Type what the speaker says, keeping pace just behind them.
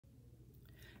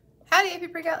Howdy,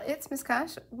 AP PreCal, it's Miss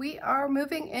Kosh. We are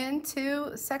moving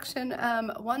into section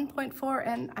 1.4,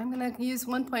 and I'm going to use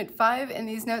 1.5 in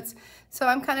these notes. So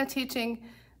I'm kind of teaching,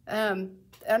 in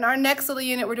our next little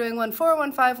unit, we're doing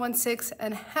 1.4, 1.5, 1.6,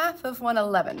 and half of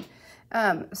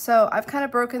 1.11. So I've kind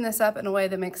of broken this up in a way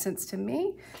that makes sense to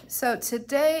me. So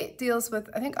today deals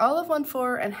with, I think, all of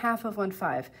 1.4 and half of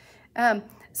 1.5.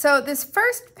 So this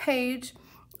first page,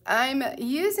 I'm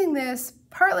using this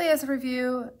partly as a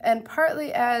review and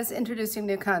partly as introducing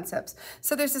new concepts.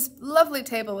 So there's this lovely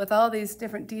table with all these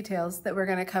different details that we're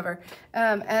going to cover.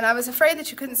 And I was afraid that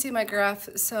you couldn't see my graph,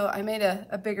 so I made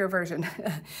a bigger version.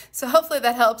 So hopefully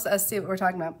that helps us see what we're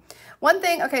talking about. One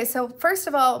thing, okay, so first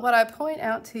of all, what I point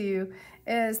out to you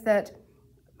is that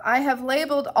I have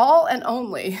labeled all and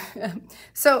only.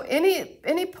 So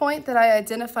any point that I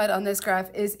identified on this graph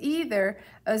is either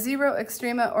a zero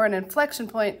extrema or an inflection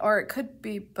point, or it could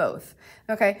be both.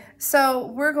 Okay, so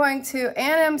we're going to,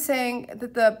 and I'm saying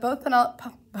that both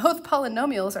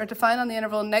polynomials are defined on the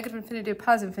interval negative infinity to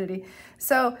positive infinity.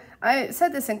 So I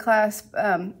said this in class,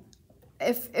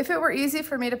 if it were easy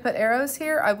for me to put arrows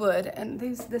here, I would. And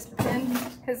this pen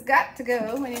has got to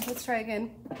go. Let's try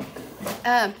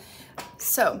again.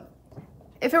 So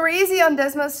if it were easy on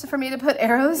Desmos for me to put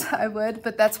arrows, I would,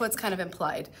 but that's what's kind of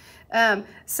implied. And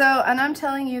I'm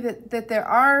telling you that there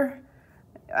are,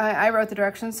 I wrote the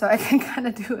directions so I can kind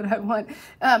of do what I want.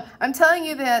 I'm telling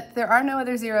you that there are no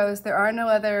other zeros, there are no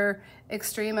other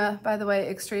extrema. By the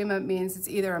way, extrema means it's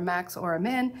either a max or a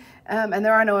min, and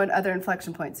there are no other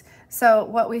inflection points. So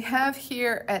what we have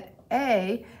here at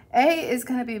A is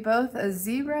going to be both a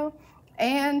zero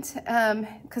and,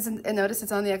 because notice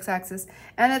it's on the x-axis,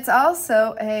 and it's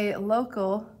also a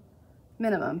local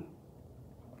minimum.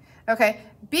 Okay,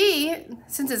 B,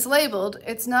 since it's labeled,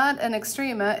 it's not an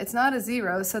extrema, it's not a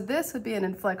zero, so this would be an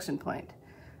inflection point.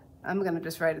 I'm going to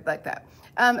just write it like that.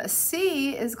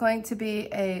 C is going to be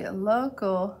a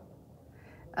local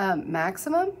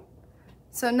maximum.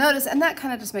 So notice, and that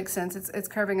kind of just makes sense, it's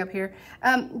curving up here.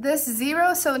 This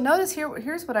zero, so notice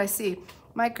here's what I see.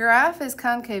 My graph is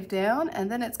concave down,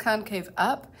 and then it's concave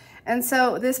up. And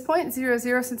so this point 0,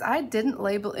 0, since I didn't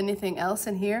label anything else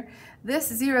in here, this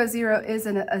 0, 0 is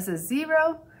a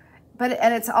zero,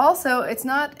 and it's also, it's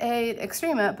not a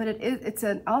extrema, but it's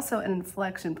also an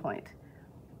inflection point.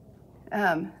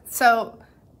 So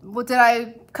did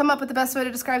I come up with the best way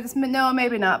to describe this? No,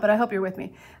 maybe not, but I hope you're with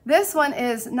me. This one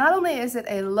is, not only is it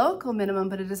a local minimum,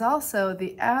 but it is also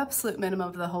the absolute minimum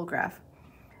of the whole graph.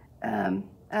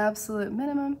 Absolute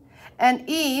minimum. And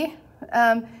E,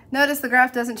 notice the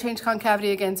graph doesn't change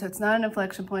concavity again, so it's not an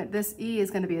inflection point. This E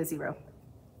is going to be a zero.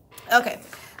 Okay,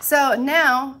 so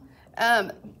now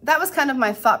that was kind of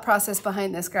my thought process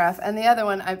behind this graph, and the other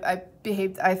one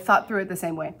I thought through it the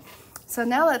same way. So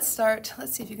now let's start.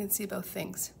 Let's see if you can see both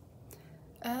things.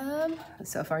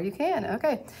 So far you can.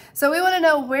 Okay, so we want to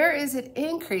know, where is it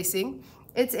increasing?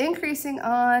 It's increasing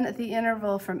on the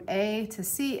interval from A to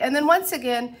C, and then once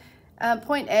again,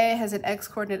 point A has an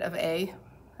x-coordinate of A.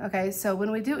 Okay, so when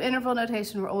we do interval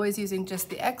notation, we're always using just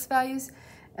the x values.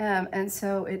 And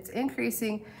so it's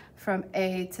increasing from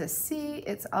A to C.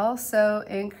 It's also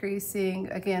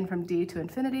increasing, again, from D to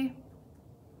infinity.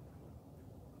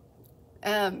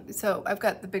 So I've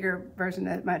got the bigger version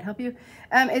that might help you.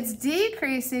 It's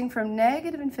decreasing from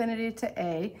negative infinity to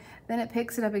A. Then it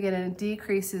picks it up again and it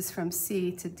decreases from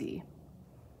C to D.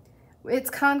 It's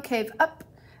concave up.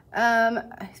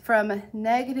 From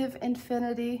negative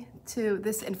infinity to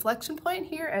this inflection point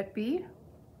here at B.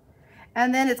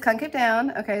 And then it's concave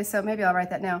down. Okay, so maybe I'll write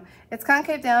that now. It's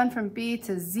concave down from B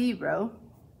to 0.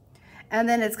 And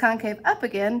then it's concave up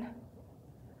again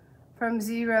from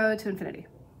 0 to infinity.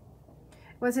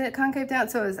 Wasn't it concave down?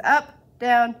 So it was up,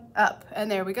 down, up. And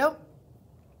there we go.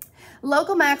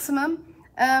 Local maximum.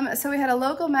 So we had a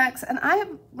local max. And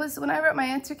when I wrote my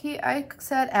answer key, I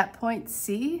said at point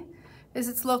C is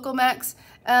its local max.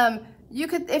 You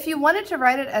could, if you wanted to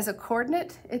write it as a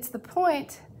coordinate, it's the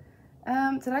point.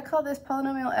 Did I call this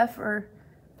polynomial f or?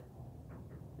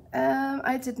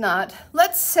 I did not.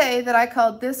 Let's say that I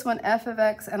called this one f of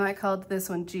x and I called this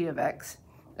one g of x.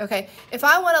 Okay, if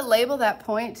I want to label that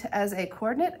point as a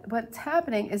coordinate, what's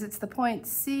happening is it's the point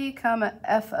c comma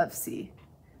f of c.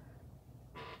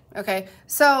 Okay,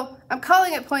 so I'm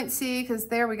calling it point C because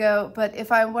there we go, but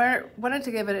if I wanted to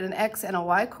give it an x and a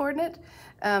y coordinate,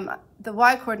 the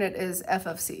y coordinate is f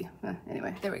of c.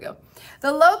 Anyway, there we go.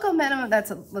 The local minimum,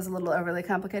 was a little overly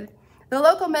complicated. The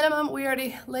local minimum we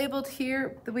already labeled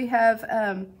here. We have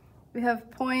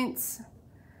points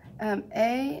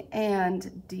A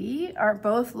and D are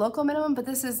both local minimum, but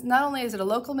this is, not only is it a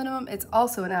local minimum, it's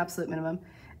also an absolute minimum.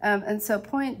 And so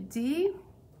point D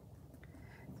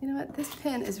You know what? This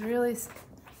pen is really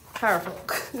powerful.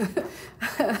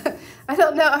 I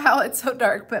don't know how it's so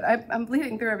dark, but I'm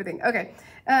bleeding through everything. Okay.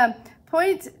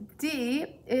 Point D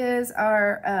is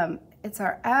our, it's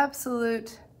our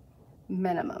absolute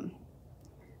minimum.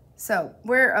 So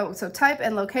so type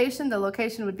and location, the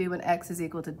location would be when x is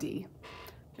equal to D.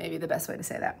 Maybe the best way to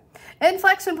say that.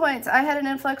 Inflection points. I had an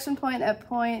inflection point at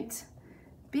point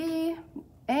B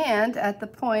and at the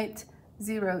point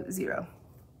 0, 0.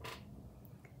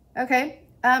 Okay.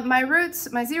 My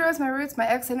roots, my zeros, my roots, my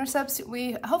x-intercepts,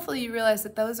 hopefully you realize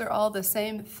that those are all the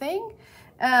same thing.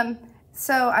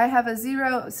 So I have a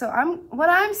 0, so what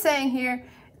I'm saying here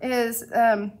is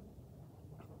the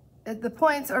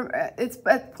points, it's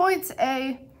at points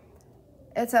A,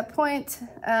 it's at point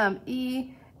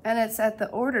E, and it's at the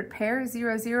ordered pair,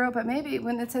 0, 0, but maybe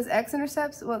when it says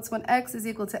x-intercepts, well, it's when x is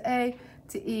equal to A,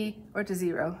 to E, or to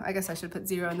 0. I guess I should put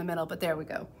 0 in the middle, but there we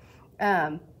go.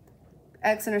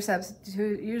 X-intercepts,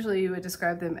 usually you would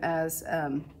describe them as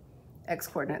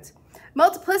x-coordinates.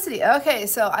 Multiplicity, okay,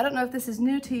 so I don't know if this is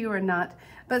new to you or not,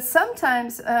 but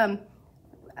sometimes, you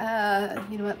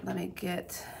know what, let me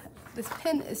get, this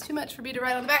pen is too much for me to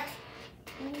write on the back.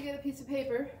 Let me get a piece of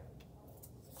paper.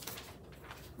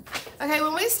 Okay,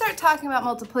 when we start talking about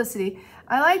multiplicity,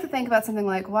 I like to think about something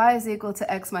like y is equal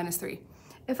to x minus 3.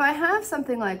 If I have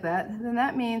something like that, then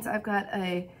that means I've got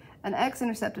an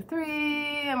x-intercept of 3,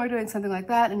 and we're doing something like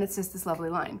that, and it's just this lovely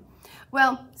line.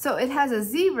 Well, so it has a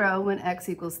 0 when x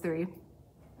equals 3,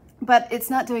 but it's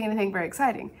not doing anything very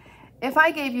exciting. If I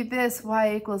gave you this,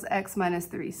 y equals x minus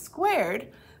 3 squared,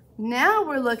 now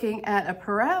we're looking at a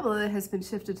parabola that has been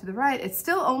shifted to the right. It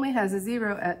still only has a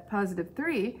 0 at positive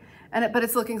 3, but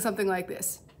it's looking something like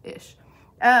this-ish.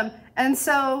 And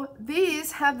so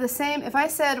these have the same, if I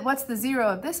said, what's the 0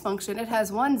 of this function? It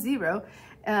has 1, 0,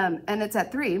 and it's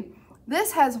at 3.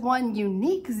 This has one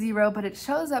unique 0, but it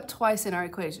shows up twice in our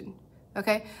equation.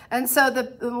 Okay, and so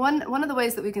one of the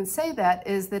ways that we can say that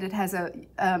is that it has a,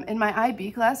 in my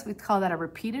IB class, we call that a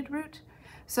repeated root.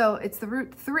 So it's the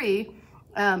root 3,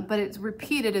 but it's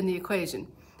repeated in the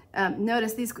equation.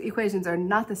 Notice these equations are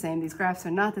not the same, these graphs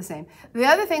are not the same. The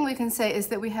other thing we can say is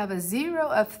that we have a 0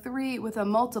 of 3 with a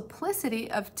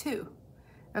multiplicity of 2.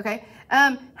 Okay,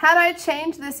 had I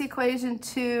changed this equation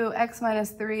to x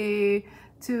minus 3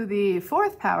 to the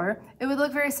 4th power, it would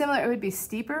look very similar. It would be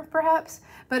steeper perhaps,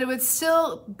 but it would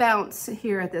still bounce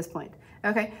here at this point.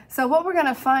 Okay, so what we're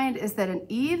gonna find is that an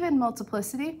even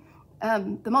multiplicity,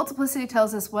 the multiplicity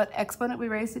tells us what exponent we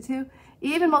raised it to.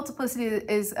 Even multiplicity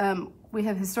is, we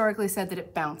have historically said that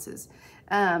it bounces.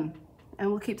 And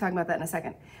we'll keep talking about that in a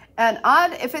second. And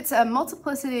odd, if it's a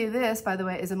multiplicity, this, by the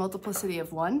way, is a multiplicity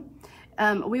of 1.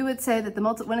 We would say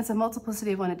that when it's a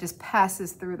multiplicity of 1, it just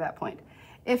passes through that point.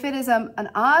 If it is an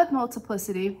odd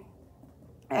multiplicity,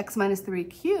 x minus 3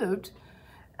 cubed,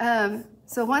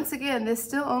 so once again, this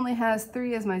still only has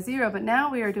 3 as my 0, but now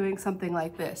we are doing something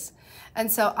like this.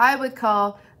 And so I would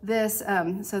call this,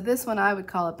 so this one I would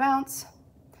call a bounce.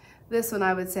 This one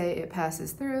I would say it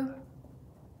passes through.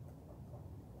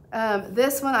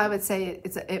 This one I would say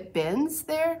it bends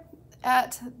there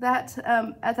at that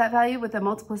value with a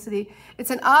multiplicity.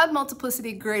 It's an odd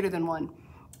multiplicity greater than 1.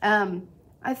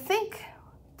 I think,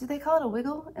 did they call it a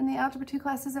wiggle in the Algebra 2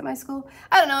 classes at my school?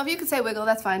 I don't know, if you could say wiggle,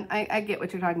 that's fine. I get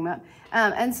what you're talking about.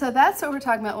 And so that's what we're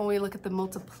talking about when we look at the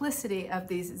multiplicity of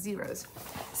these zeros.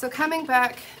 So coming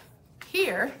back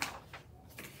here,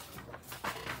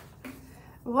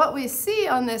 what we see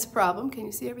on this problem, can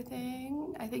you see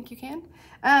everything? I think you can,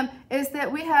 is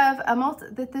that we have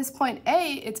that this point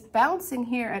A, it's bouncing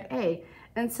here at A.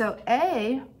 And so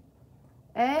A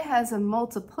has a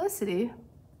multiplicity.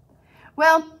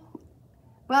 Well,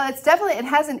 it's definitely, it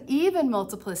has an even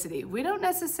multiplicity. We don't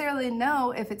necessarily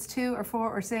know if it's 2 or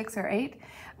 4 or 6 or 8,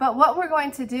 but what we're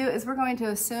going to do is we're going to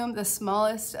assume the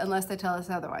smallest unless they tell us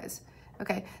otherwise.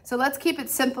 Okay, so let's keep it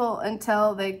simple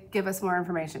until they give us more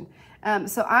information.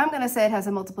 So I'm going to say it has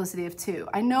a multiplicity of 2.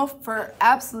 I know for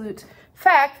absolute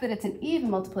fact that it's an even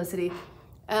multiplicity.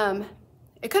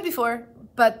 It could be 4,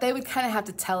 but they would kind of have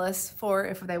to tell us 4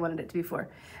 if they wanted it to be 4.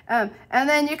 And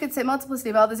then you could say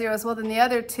multiplicity of all the zeros. Well, then the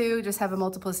other 2 just have a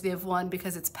multiplicity of 1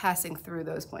 because it's passing through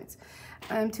those points.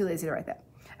 I'm too lazy to write that.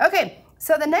 Okay,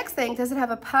 so the next thing, does it have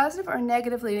a positive or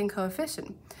negative leading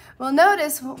coefficient? Well,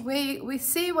 notice we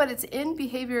see what its in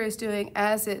behavior is doing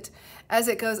as it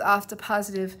goes off to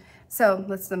positive. So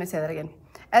let me say that again.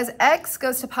 As x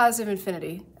goes to positive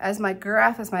infinity, as my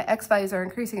graph, as my x values are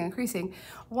increasing,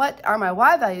 what are my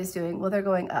y values doing? Well, they're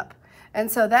going up. And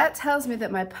so that tells me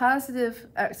that my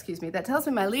that tells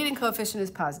me my leading coefficient is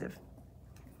positive.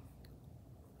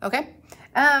 Okay?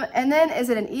 And then is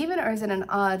it an even or is it an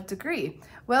odd degree?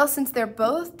 Well, since they're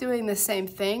both doing the same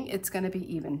thing, it's going to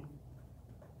be even.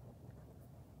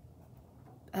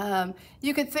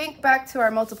 You could think back to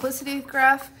our multiplicity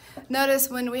graph. Notice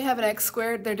when we have an x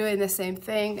squared, they're doing the same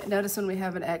thing. Notice when we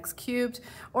have an x cubed,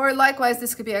 or likewise,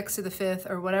 this could be x to the 5th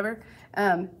or whatever,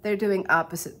 they're doing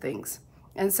opposite things.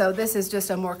 And so this is just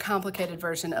a more complicated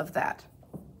version of that.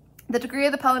 The degree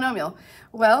of the polynomial.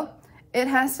 Well, it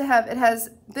has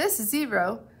this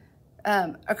 0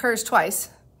 occurs twice.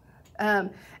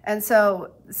 And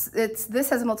so this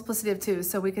has a multiplicity of 2,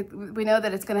 so we know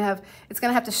that it's gonna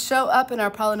have to show up in our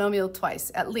polynomial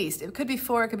twice, at least. It could be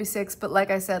 4, it could be 6, but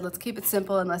like I said, let's keep it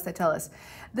simple unless they tell us.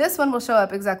 This one will show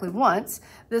up exactly once.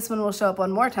 This one will show up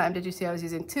one more time. Did you see I was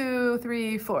using 2,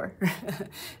 3, 4?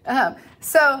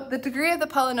 So the degree of the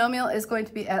polynomial is going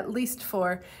to be at least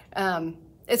 4.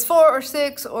 It's 4 or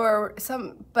 6 or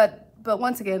some, but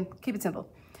once again, keep it simple.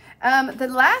 The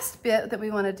last bit that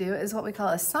we want to do is what we call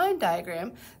a sign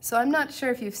diagram. So I'm not sure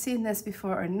if you've seen this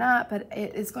before or not, but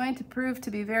it is going to prove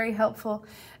to be very helpful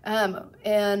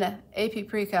in AP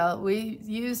PreCal. We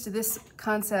used this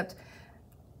concept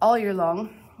all year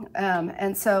long.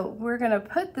 And so we're going to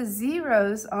put the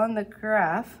zeros on the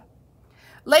graph.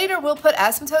 Later we'll put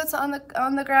asymptotes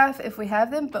on the graph if we have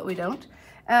them, but we don't.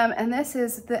 And this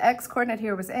is the x-coordinate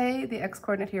here was A, the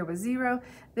x-coordinate here was 0,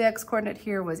 the x-coordinate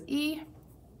here was E.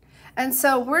 And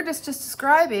so we're just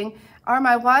describing, are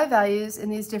my y values in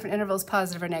these different intervals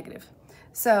positive or negative?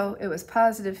 So it was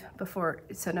positive before,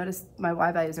 so notice my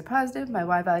y values are positive, my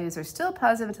y values are still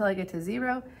positive until I get to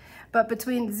 0, but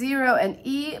between 0 and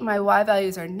E, my y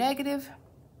values are negative,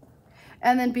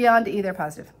 and then beyond E, they're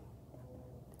positive.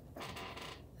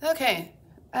 Okay,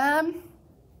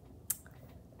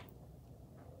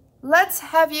 let's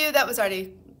have you, that was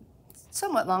already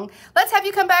somewhat long. Let's have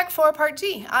you come back for part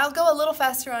G. I'll go a little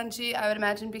faster on G, I would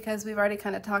imagine, because we've already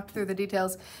kind of talked through the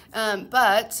details.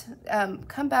 But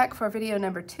come back for video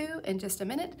number 2 in just a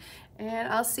minute, and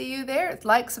I'll see you there.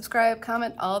 Like, subscribe,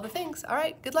 comment, all the things. All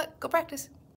right, good luck. Go practice.